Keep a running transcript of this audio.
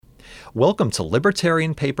Welcome to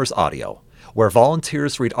Libertarian Papers Audio, where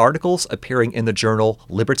volunteers read articles appearing in the journal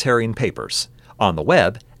Libertarian Papers, on the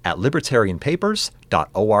web at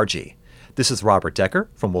libertarianpapers.org. This is Robert Decker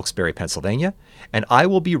from Wilkes-Barre, Pennsylvania, and I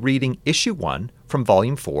will be reading Issue 1 from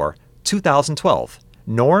Volume 4, 2012,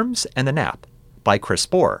 Norms and the Nap, by Chris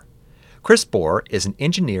Bohrer. Chris Bohrer is an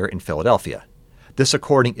engineer in Philadelphia. This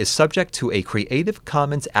recording is subject to a Creative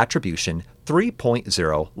Commons Attribution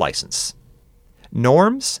 3.0 license.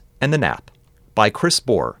 Norms and the Nap, by Chris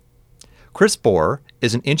Bohrer. Chris Bohrer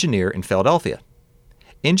is an engineer in Philadelphia.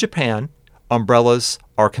 In Japan, umbrellas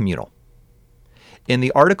are communal. In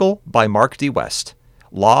the article by Mark D. West,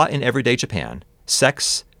 Law in Everyday Japan,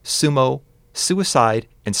 Sex, Sumo, Suicide,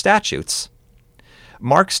 and Statutes,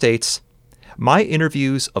 Mark states, "My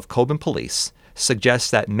interviews of Koban police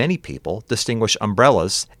suggest that many people distinguish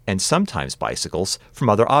umbrellas and sometimes bicycles from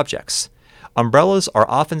other objects. Umbrellas are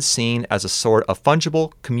often seen as a sort of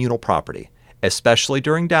fungible communal property, especially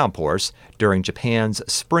during downpours during Japan's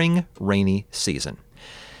spring rainy season.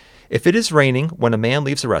 If it is raining when a man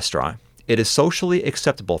leaves a restaurant, it is socially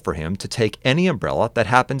acceptable for him to take any umbrella that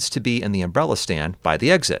happens to be in the umbrella stand by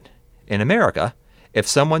the exit. In America, if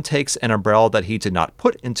someone takes an umbrella that he did not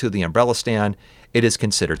put into the umbrella stand, it is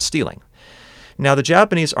considered stealing. Now, the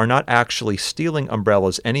Japanese are not actually stealing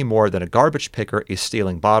umbrellas any more than a garbage picker is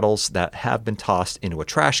stealing bottles that have been tossed into a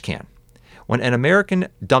trash can. When an American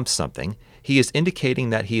dumps something, he is indicating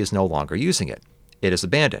that he is no longer using it. It is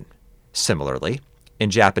abandoned. Similarly, in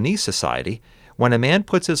Japanese society, when a man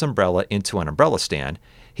puts his umbrella into an umbrella stand,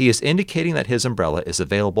 he is indicating that his umbrella is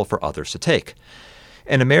available for others to take.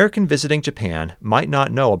 An American visiting Japan might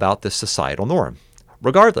not know about this societal norm.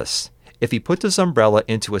 Regardless, if he puts his umbrella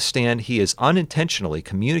into a stand, he is unintentionally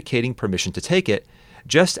communicating permission to take it,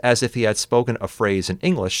 just as if he had spoken a phrase in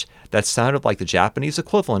English that sounded like the Japanese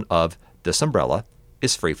equivalent of, "This umbrella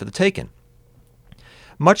is free for the taking."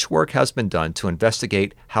 Much work has been done to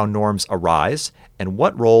investigate how norms arise and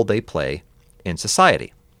what role they play in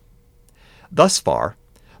society. Thus far,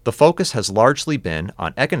 the focus has largely been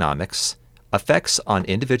on economics, effects on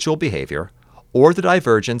individual behavior, or the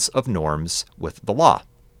divergence of norms with the law.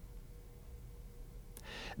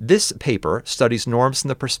 This paper studies norms from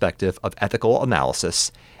the perspective of ethical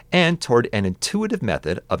analysis and toward an intuitive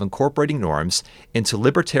method of incorporating norms into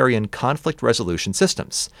libertarian conflict resolution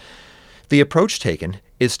systems. The approach taken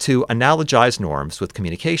is to analogize norms with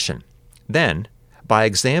communication. Then, by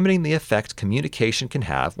examining the effect communication can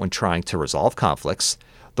have when trying to resolve conflicts,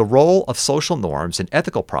 the role of social norms in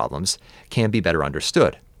ethical problems can be better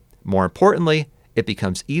understood. More importantly, it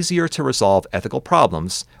becomes easier to resolve ethical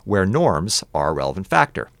problems where norms are a relevant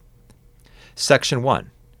factor. Section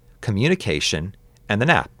 1. Communication and the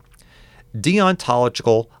Nap.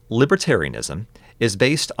 Deontological libertarianism is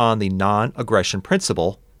based on the non-aggression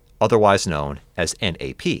principle, otherwise known as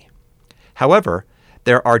NAP. However,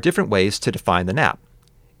 there are different ways to define the Nap,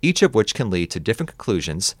 each of which can lead to different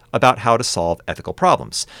conclusions about how to solve ethical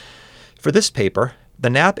problems. For this paper, the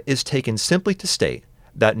Nap is taken simply to state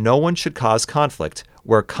that no one should cause conflict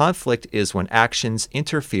where conflict is when actions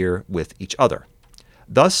interfere with each other.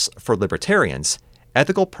 Thus, for libertarians,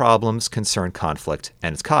 ethical problems concern conflict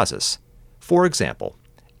and its causes. For example,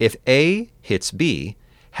 if A hits B,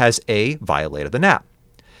 has A violated the Nap?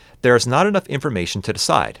 There is not enough information to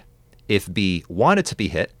decide. If B wanted to be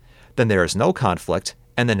hit, then there is no conflict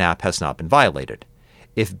and the Nap has not been violated.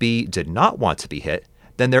 If B did not want to be hit,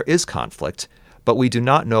 then there is conflict, but we do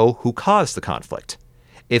not know who caused the conflict.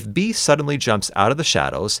 If B suddenly jumps out of the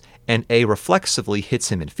shadows and A reflexively hits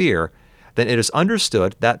him in fear, then it is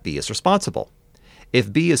understood that B is responsible.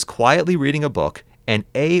 If B is quietly reading a book and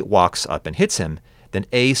A walks up and hits him, then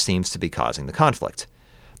A seems to be causing the conflict.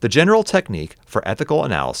 The general technique for ethical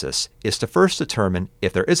analysis is to first determine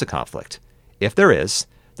if there is a conflict. If there is,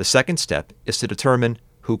 the second step is to determine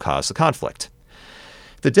who caused the conflict.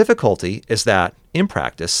 The difficulty is that, in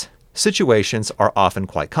practice, situations are often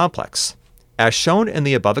quite complex. As shown in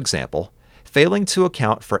the above example, failing to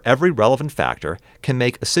account for every relevant factor can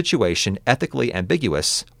make a situation ethically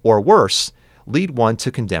ambiguous, or worse, lead one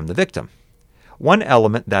to condemn the victim. One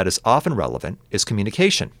element that is often relevant is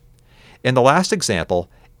communication. In the last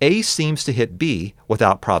example, A seems to hit B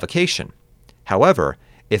without provocation. However,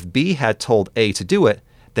 if B had told A to do it,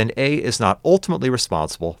 then A is not ultimately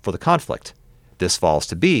responsible for the conflict. This falls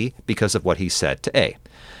to B because of what he said to A.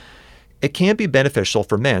 It can be beneficial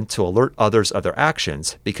for men to alert others of their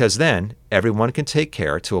actions because then everyone can take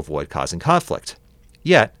care to avoid causing conflict.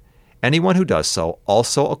 Yet, anyone who does so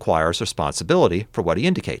also acquires responsibility for what he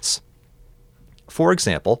indicates. For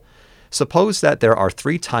example, suppose that there are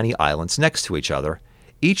 3 tiny islands next to each other,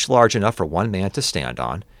 each large enough for one man to stand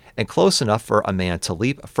on, and close enough for a man to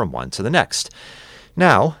leap from one to the next.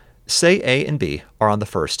 Now, say A and B are on the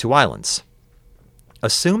first two islands.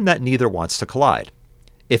 Assume that neither wants to collide.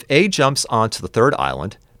 If A jumps onto the third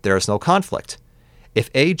island, there is no conflict. If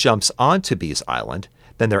A jumps onto B's island,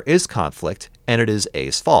 then there is conflict and it is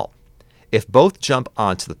A's fault. If both jump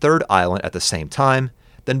onto the third island at the same time,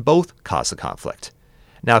 then both cause a conflict.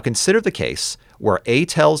 Now consider the case where A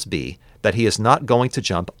tells B that he is not going to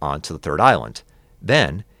jump onto the third island.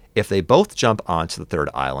 Then, if they both jump onto the third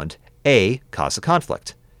island, A causes a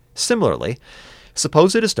conflict. Similarly,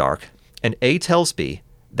 suppose it is dark and A tells B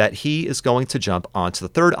that he is going to jump onto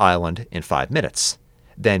the third island in 5 minutes.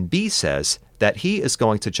 Then B says that he is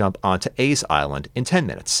going to jump onto A's island in 10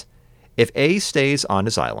 minutes. If A stays on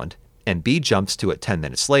his island and B jumps to it 10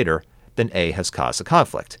 minutes later, then A has caused a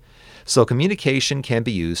conflict. So communication can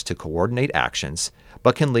be used to coordinate actions,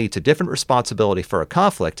 but can lead to different responsibility for a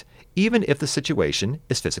conflict, even if the situation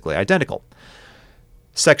is physically identical.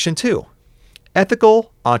 Section 2.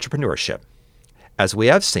 Ethical entrepreneurship. As we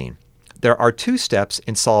have seen, there are 2 steps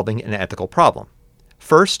in solving an ethical problem.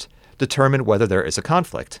 First, determine whether there is a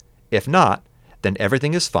conflict. If not, then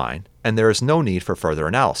everything is fine and there is no need for further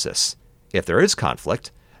analysis. If there is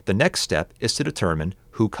conflict, the next step is to determine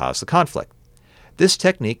who caused the conflict. This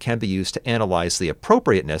technique can be used to analyze the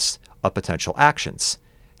appropriateness of potential actions.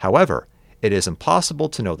 However, it is impossible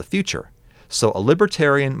to know the future, so a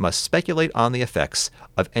libertarian must speculate on the effects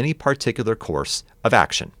of any particular course of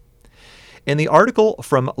action. In the article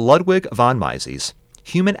from Ludwig von Mises,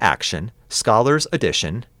 Human Action, Scholars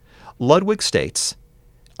Edition, Ludwig states,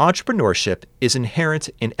 entrepreneurship is inherent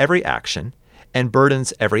in every action and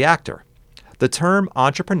burdens every actor. The term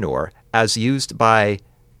entrepreneur, as used by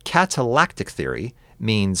catalactic theory,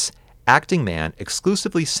 means acting man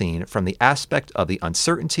exclusively seen from the aspect of the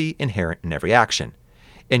uncertainty inherent in every action.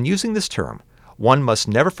 In using this term, one must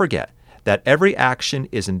never forget that every action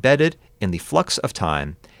is embedded in the flux of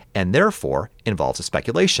time and therefore involves a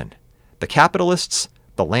speculation. The capitalists,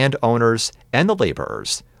 the landowners, and the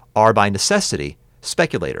laborers are by necessity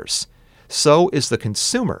speculators. So is the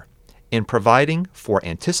consumer in providing for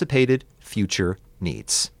anticipated future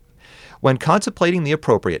needs. When contemplating the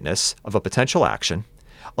appropriateness of a potential action,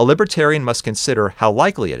 a libertarian must consider how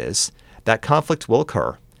likely it is that conflict will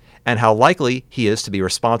occur and how likely he is to be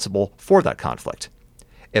responsible for that conflict.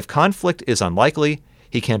 If conflict is unlikely,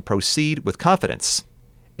 he can proceed with confidence.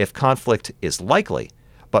 If conflict is likely,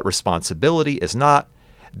 but responsibility is not,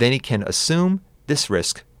 then he can assume this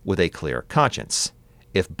risk with a clear conscience.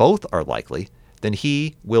 If both are likely, then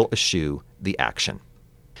he will eschew the action.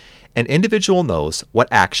 An individual knows what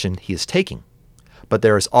action he is taking, but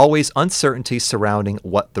there is always uncertainty surrounding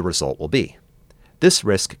what the result will be. This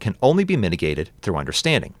risk can only be mitigated through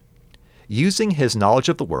understanding. Using his knowledge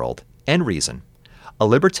of the world and reason, a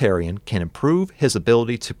libertarian can improve his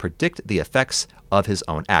ability to predict the effects of his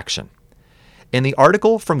own action. In the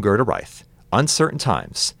article from Gerda Reith, Uncertain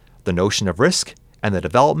Times, The Notion of Risk and the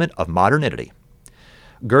Development of Modernity,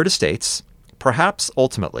 Gerda states, perhaps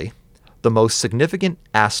ultimately, the most significant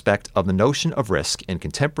aspect of the notion of risk in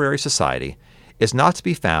contemporary society is not to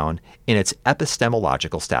be found in its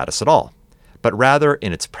epistemological status at all, but rather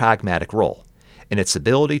in its pragmatic role, in its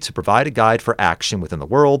ability to provide a guide for action within the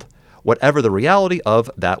world, whatever the reality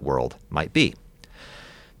of that world might be.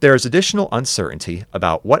 There is additional uncertainty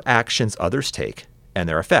about what actions others take and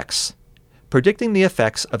their effects. Predicting the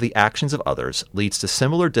effects of the actions of others leads to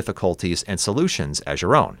similar difficulties and solutions as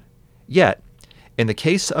your own. Yet, in the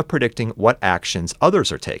case of predicting what actions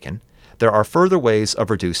others are taken, there are further ways of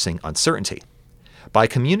reducing uncertainty. By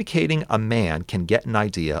communicating, a man can get an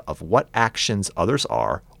idea of what actions others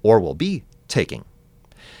are or will be taking.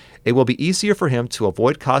 It will be easier for him to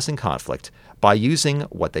avoid causing conflict by using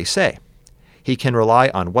what they say. He can rely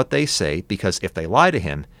on what they say because if they lie to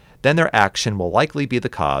him, then their action will likely be the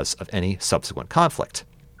cause of any subsequent conflict.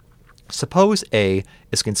 Suppose A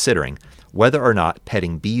is considering whether or not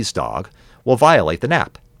petting B's dog will violate the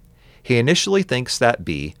nap. He initially thinks that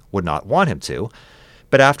B would not want him to,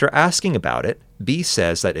 but after asking about it, B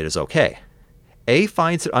says that it is okay. A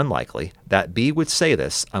finds it unlikely that B would say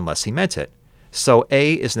this unless he meant it, so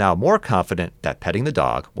A is now more confident that petting the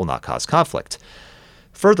dog will not cause conflict.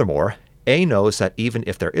 Furthermore, A knows that even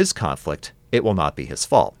if there is conflict, it will not be his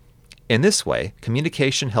fault. In this way,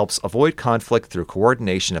 communication helps avoid conflict through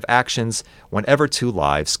coordination of actions whenever 2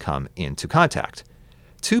 lives come into contact.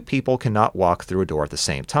 2 people cannot walk through a door at the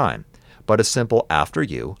same time, but a simple "after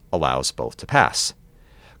you" allows both to pass.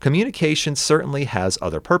 Communication certainly has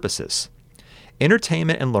other purposes.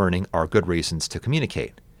 Entertainment and learning are good reasons to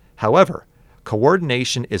communicate. However,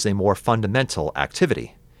 coordination is a more fundamental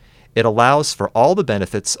activity. It allows for all the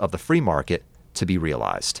benefits of the free market to be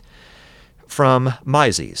realized. From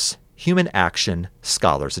Mises, Human Action,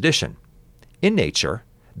 Scholars Edition. In nature,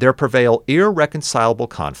 there prevail irreconcilable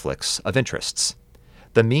conflicts of interests.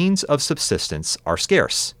 The means of subsistence are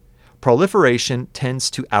scarce. Proliferation tends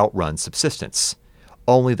to outrun subsistence.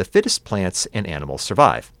 Only the fittest plants and animals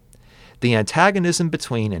survive. The antagonism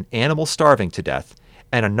between an animal starving to death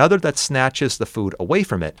and another that snatches the food away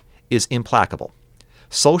from it is implacable.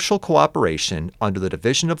 Social cooperation under the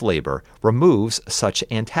division of labor removes such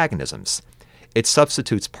antagonisms. It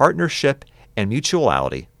substitutes partnership and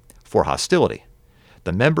mutuality for hostility.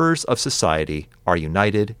 The members of society are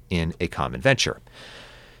united in a common venture.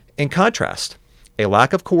 In contrast, a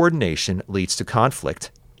lack of coordination leads to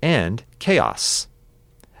conflict and chaos.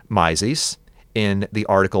 Mises, in the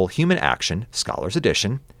article Human Action, Scholars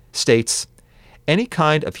Edition, states, "Any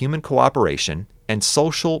kind of human cooperation and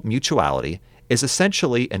social mutuality is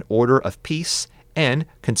essentially an order of peace and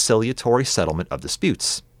conciliatory settlement of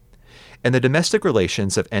disputes. In the domestic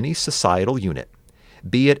relations of any societal unit,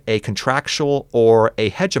 be it a contractual or a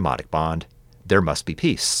hegemonic bond, there must be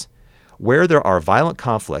peace. Where there are violent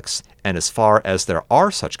conflicts, and as far as there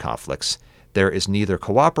are such conflicts, there is neither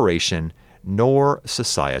cooperation nor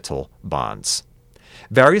societal bonds."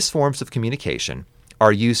 Various forms of communication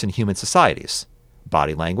are used in human societies: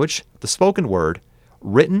 body language, the spoken word,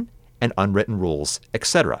 written and unwritten rules,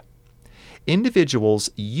 etc. Individuals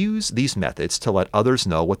use these methods to let others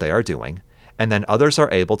know what they are doing, and then others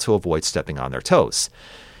are able to avoid stepping on their toes.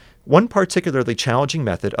 One particularly challenging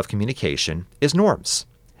method of communication is norms.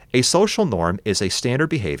 A social norm is a standard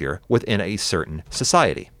behavior within a certain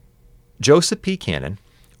society. Joseph P. Cannon,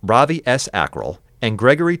 Ravi S. Akrel, and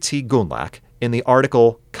Gregory T. Gunlach, in the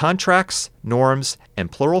article Contracts, Norms,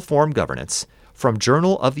 and Plural Form Governance from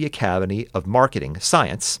Journal of the Academy of Marketing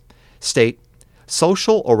Science, state,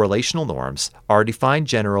 social or relational norms are defined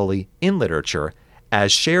generally in literature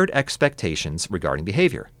as shared expectations regarding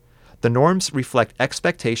behavior. The norms reflect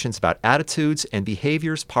expectations about attitudes and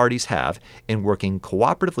behaviors parties have in working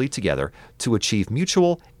cooperatively together to achieve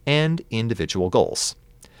mutual and individual goals.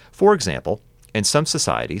 For example, in some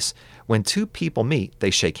societies, when two people meet, they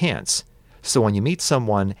shake hands. So when you meet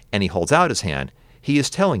someone and he holds out his hand, he is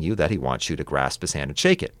telling you that he wants you to grasp his hand and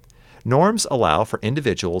shake it. Norms allow for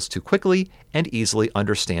individuals to quickly and easily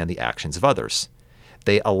understand the actions of others.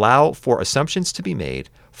 They allow for assumptions to be made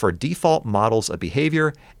for default models of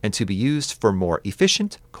behavior and to be used for more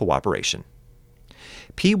efficient cooperation.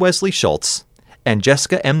 P. Wesley Schultz and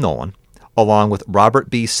Jessica M. Nolan, along with Robert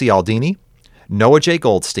B. Cialdini, Noah J.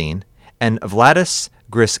 Goldstein, and Vladis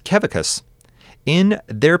Griskevičius, in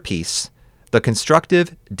their piece, The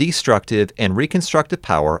Constructive, Destructive, and Reconstructive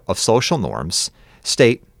Power of Social Norms,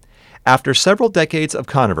 state, after several decades of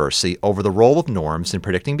controversy over the role of norms in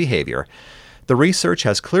predicting behavior, the research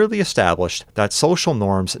has clearly established that social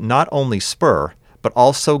norms not only spur, but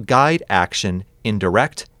also guide action in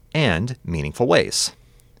direct and meaningful ways.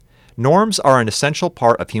 Norms are an essential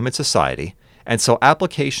part of human society, and so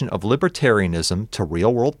application of libertarianism to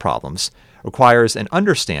real-world problems requires an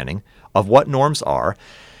understanding of what norms are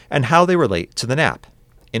and how they relate to the NAP.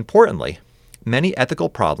 Importantly, many ethical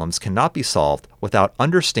problems cannot be solved without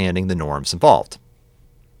understanding the norms involved.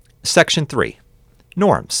 Section 3.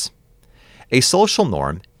 Norms. A social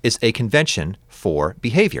norm is a convention for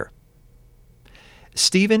behavior.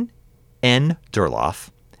 Stephen N. Durloff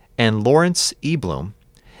and Lawrence E. Bloom,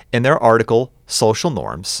 in their article Social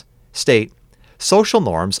Norms, state, social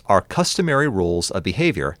norms are customary rules of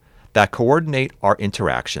behavior that coordinate our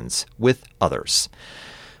interactions with others.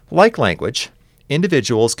 Like language,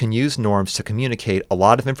 individuals can use norms to communicate a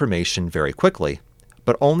lot of information very quickly,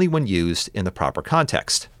 but only when used in the proper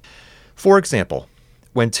context. For example,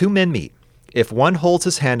 when two men meet, if one holds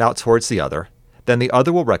his hand out towards the other, then the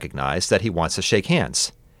other will recognize that he wants to shake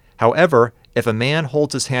hands. However, if a man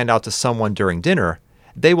holds his hand out to someone during dinner,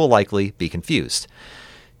 they will likely be confused.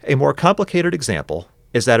 A more complicated example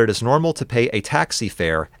is that it is normal to pay a taxi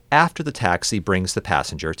fare after the taxi brings the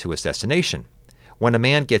passenger to his destination. When a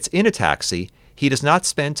man gets in a taxi, he does not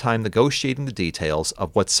spend time negotiating the details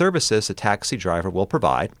of what services the taxi driver will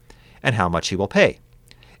provide and how much he will pay.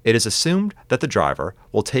 It is assumed that the driver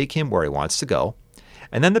will take him where he wants to go,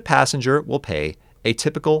 and then the passenger will pay a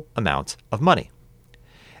typical amount of money.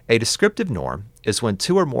 A descriptive norm is when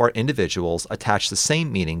two or more individuals attach the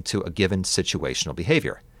same meaning to a given situational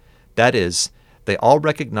behavior. That is, they all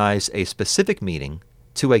recognize a specific meaning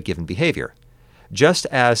to a given behavior. Just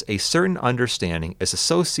as a certain understanding is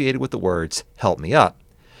associated with the words, "help me up,"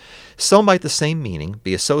 so might the same meaning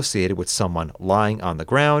be associated with someone lying on the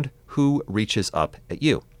ground who reaches up at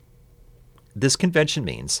you. This convention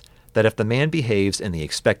means that if the man behaves in the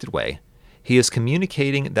expected way, he is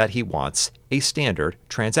communicating that he wants a standard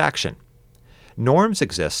transaction. Norms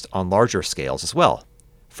exist on larger scales as well.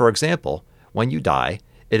 For example, when you die,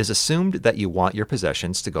 it is assumed that you want your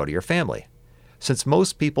possessions to go to your family. Since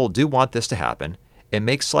most people do want this to happen, it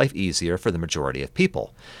makes life easier for the majority of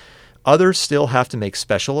people. Others still have to make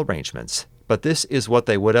special arrangements, but this is what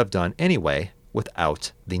they would have done anyway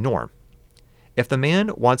without the norm. If the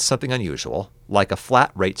man wants something unusual, like a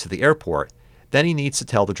flat rate to the airport, then he needs to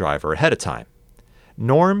tell the driver ahead of time.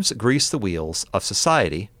 Norms grease the wheels of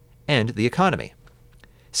society and the economy.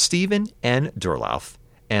 Stephen N. Durlauf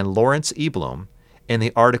and Lawrence E. Bloom, in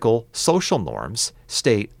the article Social Norms,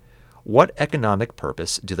 state, what economic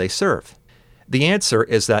purpose do they serve? The answer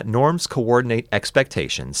is that norms coordinate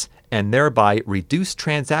expectations and thereby reduce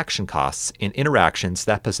transaction costs in interactions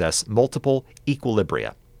that possess multiple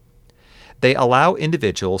equilibria. They allow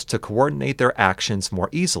individuals to coordinate their actions more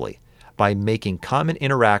easily by making common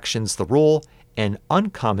interactions the rule and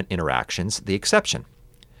uncommon interactions the exception.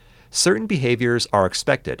 Certain behaviors are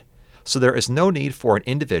expected, so there is no need for an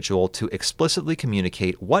individual to explicitly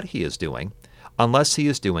communicate what he is doing unless he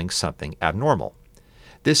is doing something abnormal.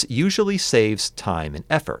 This usually saves time and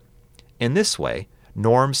effort. In this way,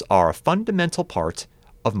 norms are a fundamental part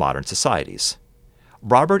of modern societies.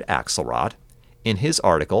 Robert Axelrod, in his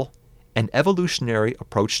article, An Evolutionary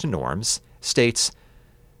Approach to Norms, states,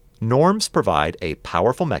 norms provide a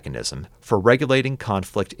powerful mechanism for regulating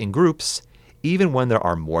conflict in groups, even when there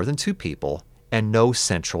are more than two people and no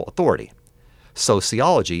central authority.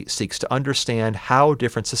 Sociology seeks to understand how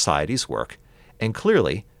different societies work, and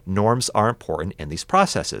clearly, norms are important in these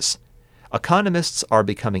processes. Economists are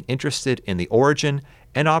becoming interested in the origin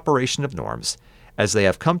and operation of norms, as they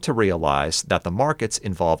have come to realize that the markets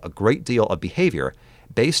involve a great deal of behavior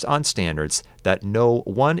based on standards that no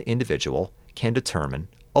one individual can determine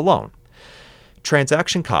alone.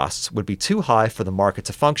 Transaction costs would be too high for the market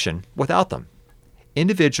to function without them.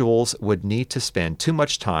 Individuals would need to spend too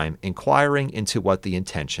much time inquiring into what the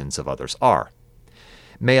intentions of others are.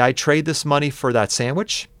 May I trade this money for that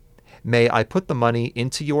sandwich? May I put the money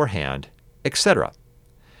into your hand, etc.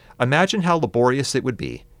 Imagine how laborious it would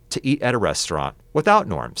be to eat at a restaurant without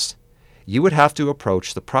norms. You would have to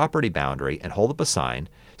approach the property boundary and hold up a sign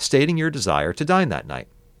stating your desire to dine that night.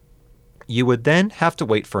 You would then have to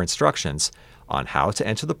wait for instructions on how to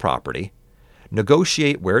enter the property,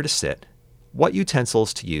 negotiate where to sit, what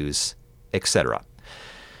utensils to use, etc.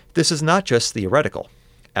 This is not just theoretical,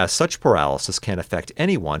 as such paralysis can affect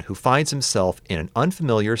anyone who finds himself in an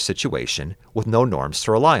unfamiliar situation with no norms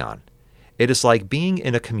to rely on. It is like being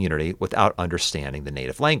in a community without understanding the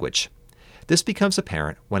native language. This becomes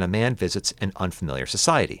apparent when a man visits an unfamiliar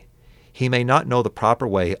society. He may not know the proper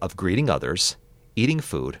way of greeting others, eating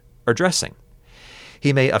food, or dressing.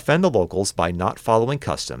 He may offend the locals by not following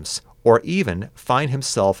customs, or even find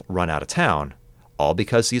himself run out of town, all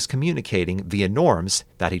because he is communicating via norms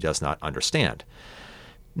that he does not understand.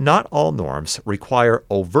 Not all norms require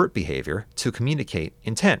overt behavior to communicate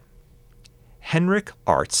intent. Henrik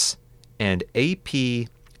Artz and A.P.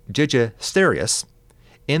 Gigesterius,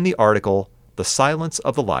 in the article The Silence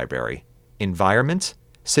of the Library, Environment,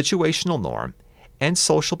 Situational Norm, and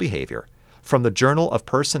Social Behavior, from the Journal of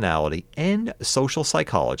Personality and Social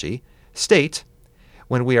Psychology, state,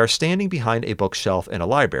 when we are standing behind a bookshelf in a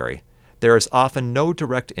library, there is often no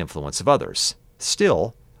direct influence of others.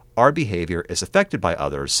 Still, our behavior is affected by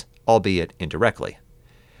others, albeit indirectly.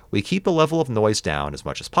 We keep the level of noise down as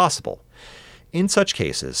much as possible. In such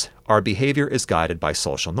cases, our behavior is guided by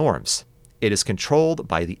social norms. It is controlled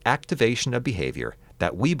by the activation of behavior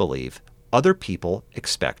that we believe other people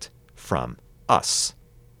expect from us.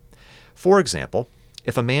 For example,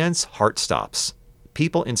 if a man's heart stops,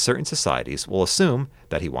 people in certain societies will assume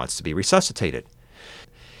that he wants to be resuscitated.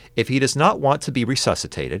 If he does not want to be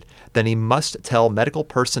resuscitated, then he must tell medical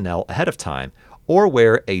personnel ahead of time or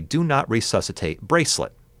wear a do not resuscitate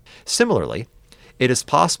bracelet. Similarly, it is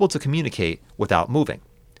possible to communicate without moving.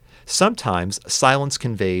 Sometimes silence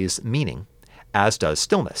conveys meaning, as does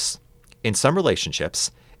stillness. In some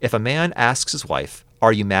relationships, if a man asks his wife,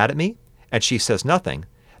 "Are you mad at me?" and she says nothing,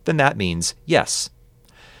 then that means yes.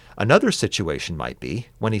 Another situation might be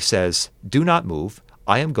when he says, "Do not move,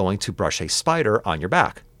 I am going to brush a spider on your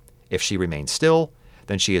back." If she remains still,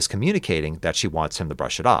 then she is communicating that she wants him to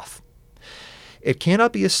brush it off. It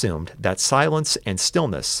cannot be assumed that silence and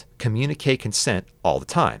stillness communicate consent all the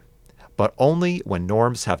time, but only when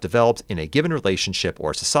norms have developed in a given relationship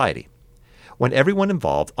or society. When everyone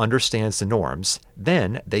involved understands the norms,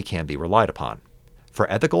 then they can be relied upon. For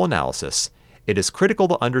ethical analysis, It is critical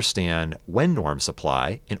to understand when norms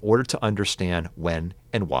apply in order to understand when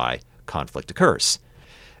and why conflict occurs.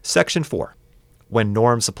 Section 4. When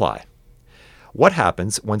norms apply. What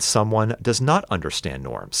happens when someone does not understand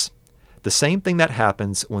norms? The same thing that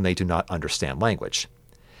happens when they do not understand language.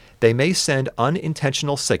 They may send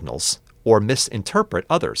unintentional signals or misinterpret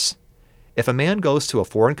others. If a man goes to a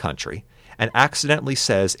foreign country and accidentally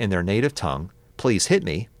says in their native tongue, "Please hit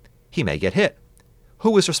me," he may get hit.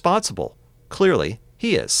 Who is responsible? Clearly,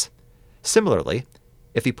 he is. Similarly,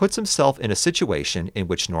 if he puts himself in a situation in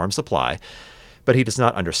which norms apply, but he does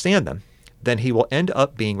not understand them, then he will end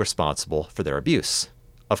up being responsible for their abuse.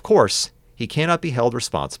 Of course, he cannot be held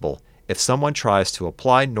responsible if someone tries to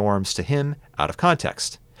apply norms to him out of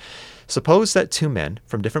context. Suppose that two men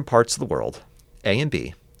from different parts of the world, A and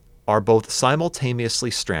B, are both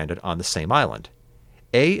simultaneously stranded on the same island.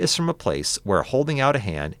 A is from a place where holding out a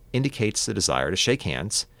hand indicates the desire to shake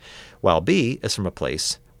hands, while B is from a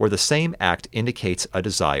place where the same act indicates a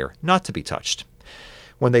desire not to be touched.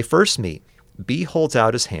 When they first meet, B holds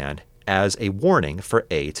out his hand as a warning for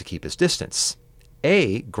A to keep his distance.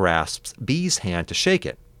 A grasps B's hand to shake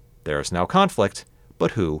it. There is now conflict,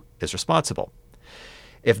 but who is responsible?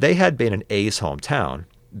 If they had been in A's hometown,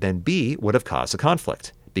 then B would have caused a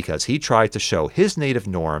conflict because he tried to show his native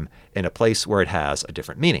norm in a place where it has a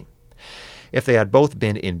different meaning. If they had both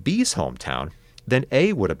been in B's hometown, then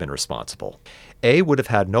A would have been responsible. A would have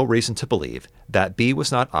had no reason to believe that B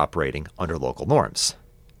was not operating under local norms.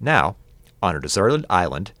 Now, on a deserted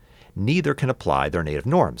island, neither can apply their native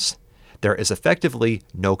norms. There is effectively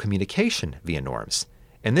no communication via norms.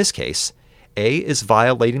 In this case, A is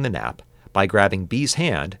violating the NAP by grabbing B's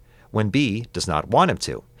hand when B does not want him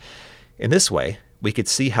to. In this way, we could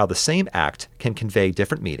see how the same act can convey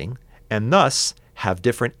different meaning and thus have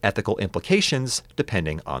different ethical implications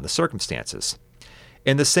depending on the circumstances.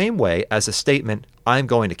 In the same way as a statement, "I'm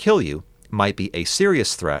going to kill you," might be a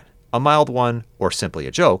serious threat, a mild one, or simply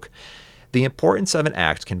a joke, the importance of an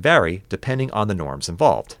act can vary depending on the norms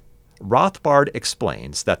involved. Rothbard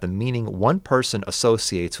explains that the meaning one person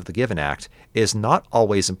associates with a given act is not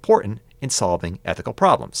always important in solving ethical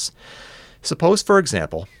problems. Suppose, for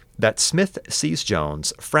example, that Smith sees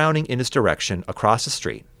Jones frowning in his direction across the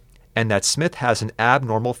street, and that Smith has an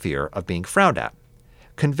abnormal fear of being frowned at.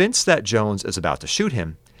 Convinced that Jones is about to shoot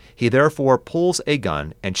him, he therefore pulls a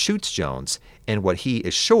gun and shoots Jones in what he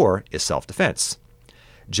is sure is self-defense.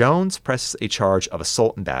 Jones presses a charge of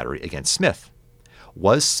assault and battery against Smith.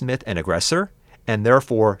 Was Smith an aggressor and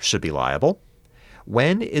therefore should be liable?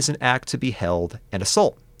 When is an act to be held an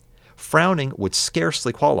assault? Frowning would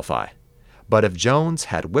scarcely qualify. But if Jones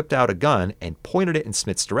had whipped out a gun and pointed it in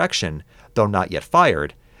Smith's direction, though not yet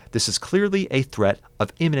fired, this is clearly a threat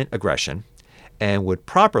of imminent aggression and would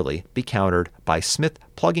properly be countered by Smith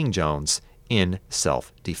plugging Jones in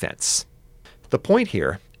self-defense. The point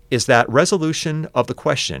here is that resolution of the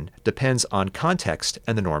question depends on context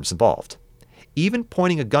and the norms involved. Even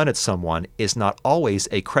pointing a gun at someone is not always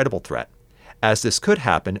a credible threat, as this could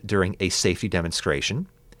happen during a safety demonstration,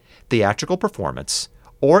 theatrical performance,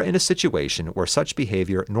 or in a situation where such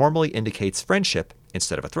behavior normally indicates friendship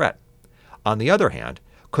instead of a threat. On the other hand,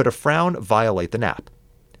 could a frown violate the NAP?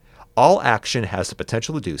 All action has the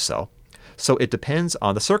potential to do so, so it depends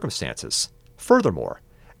on the circumstances. Furthermore,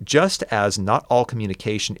 just as not all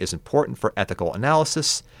communication is important for ethical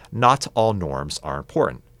analysis, not all norms are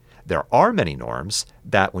important. There are many norms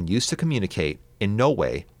that, when used to communicate, in no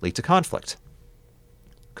way lead to conflict.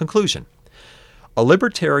 Conclusion. A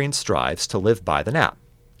libertarian strives to live by the NAP.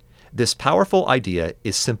 This powerful idea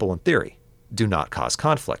is simple in theory. Do not cause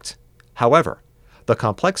conflict. However, the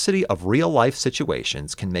complexity of real-life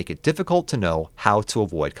situations can make it difficult to know how to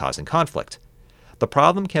avoid causing conflict. The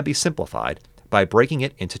problem can be simplified by breaking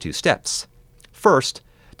it into two steps. First,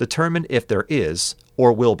 determine if there is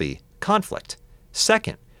or will be conflict.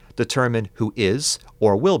 Second, determine who is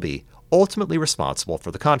or will be ultimately responsible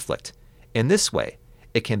for the conflict. In this way,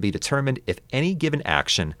 it can be determined if any given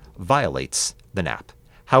action violates the NAP.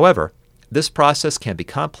 However, this process can be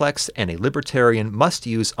complex, and a libertarian must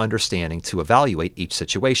use understanding to evaluate each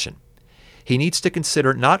situation. He needs to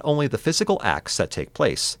consider not only the physical acts that take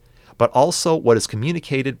place, but also what is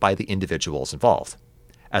communicated by the individuals involved.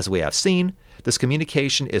 As we have seen, this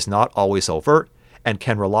communication is not always overt and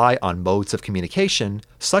can rely on modes of communication,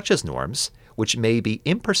 such as norms, which may be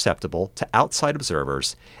imperceptible to outside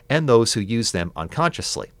observers and those who use them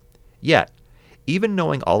unconsciously. Yet, even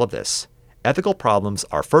knowing all of this, ethical problems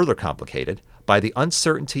are further complicated by the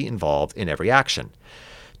uncertainty involved in every action.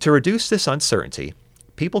 To reduce this uncertainty,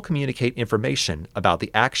 people communicate information about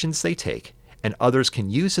the actions they take, and others can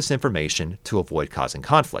use this information to avoid causing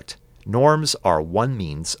conflict. Norms are one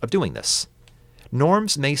means of doing this.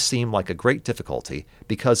 Norms may seem like a great difficulty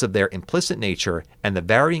because of their implicit nature and the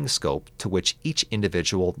varying scope to which each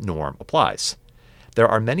individual norm applies. There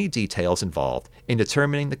are many details involved in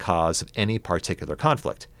determining the cause of any particular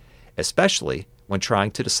conflict, especially when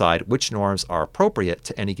trying to decide which norms are appropriate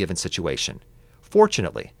to any given situation.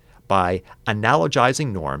 Fortunately, by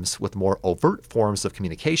analogizing norms with more overt forms of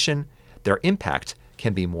communication, their impact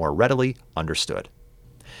can be more readily understood.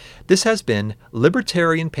 This has been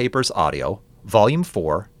Libertarian Papers Audio, Volume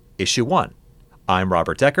 4, Issue 1. I'm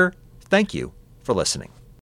Robert Decker. Thank you for listening.